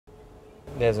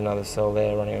There's another cell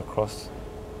there running across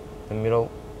the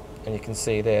middle, and you can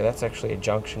see there, that's actually a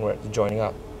junction where it's joining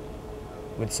up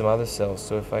with some other cells.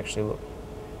 So if I actually look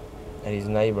at his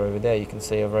neighbour over there, you can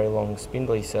see a very long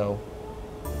spindly cell.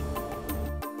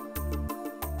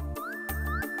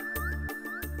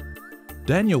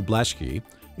 Daniel Blaschke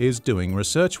is doing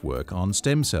research work on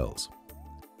stem cells.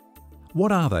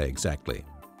 What are they exactly?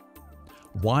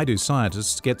 Why do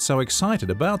scientists get so excited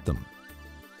about them?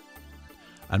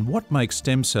 And what makes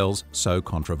stem cells so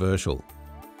controversial?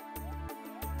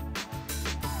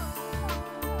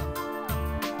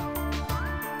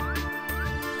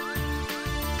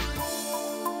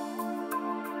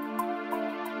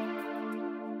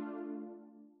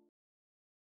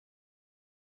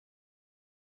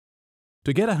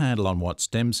 To get a handle on what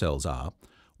stem cells are,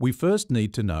 we first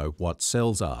need to know what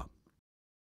cells are.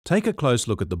 Take a close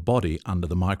look at the body under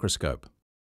the microscope,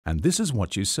 and this is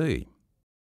what you see.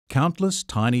 Countless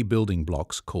tiny building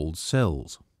blocks called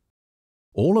cells.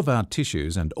 All of our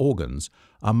tissues and organs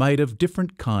are made of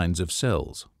different kinds of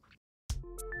cells.